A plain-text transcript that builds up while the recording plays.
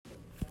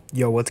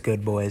Yo, what's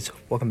good, boys?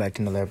 Welcome back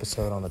to another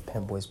episode on the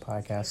Pimp Boys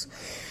podcast.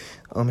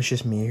 It's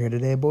just me here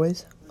today,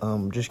 boys.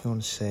 Just going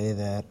to say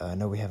that I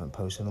know we haven't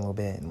posted in a little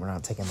bit, and we're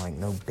not taking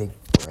no big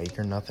break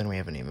or nothing. We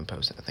haven't even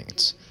posted. I think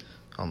it's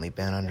only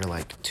been under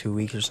 2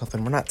 weeks or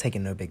something. We're not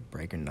taking no big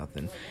break or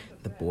nothing.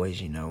 The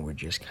boys, we're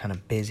just kind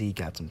of busy,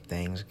 got some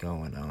things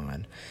going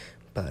on,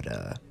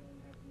 but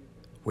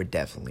we're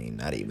definitely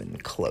not even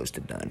close to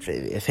done.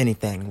 If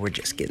anything, we're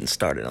just getting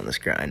started on this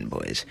grind,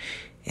 boys.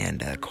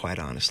 And quite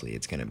honestly,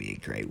 it's going to be a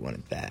great one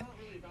at that.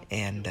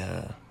 And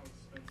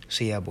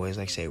so yeah, boys,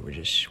 like I say,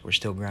 we're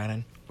still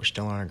grinding. We're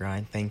still on our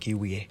grind. Thank you.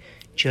 We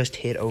just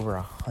hit over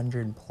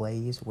 100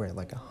 plays. We're at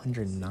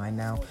 109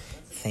 now.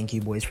 Thank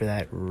you, boys, for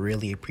that.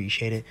 Really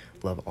appreciate it.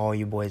 Love all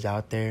you boys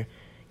out there,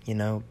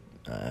 and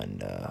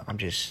I'm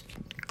just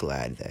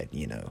glad that,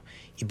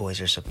 you boys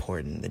are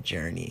supporting the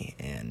journey,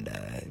 and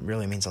it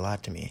really means a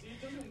lot to me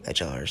that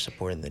y'all are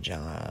supporting the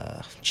journey.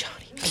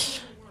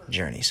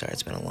 Sorry,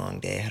 it's been a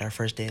long day. I had our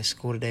first day of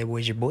school today,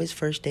 boys. Your boys'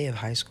 first day of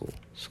high school.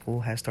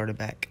 School has started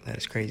back. That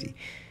is crazy.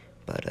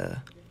 But,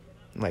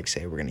 like I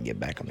say, we're going to get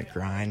back on the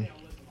grind.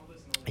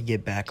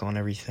 Get back on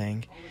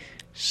everything.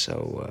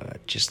 So,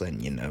 just letting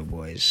you know,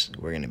 boys,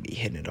 we're going to be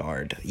hitting it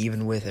hard.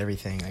 Even with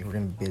everything, we're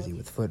going to be busy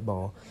with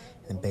football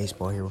and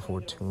baseball here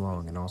before too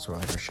long. And also,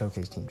 our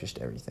showcase team, just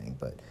everything.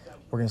 But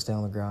we're going to stay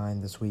on the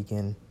grind this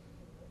weekend.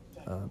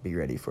 Be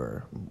ready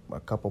for a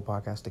couple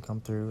podcasts to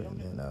come through. And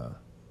then,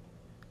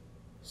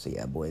 so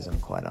yeah, boys, I'm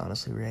quite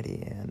honestly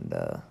ready. And,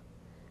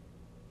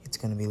 it's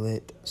going to be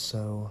lit.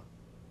 So,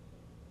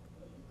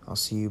 I'll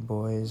see you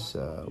boys.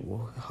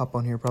 We'll hop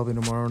on here probably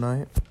tomorrow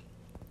night.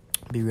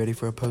 Be ready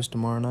for a post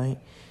tomorrow night.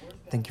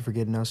 Thank you for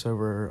getting us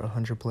over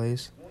 100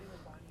 plays.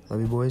 Love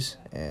you, boys.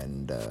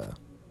 And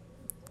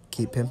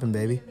keep pimping,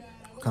 baby.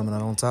 We're coming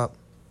out on top.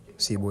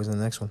 See you boys in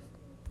the next one.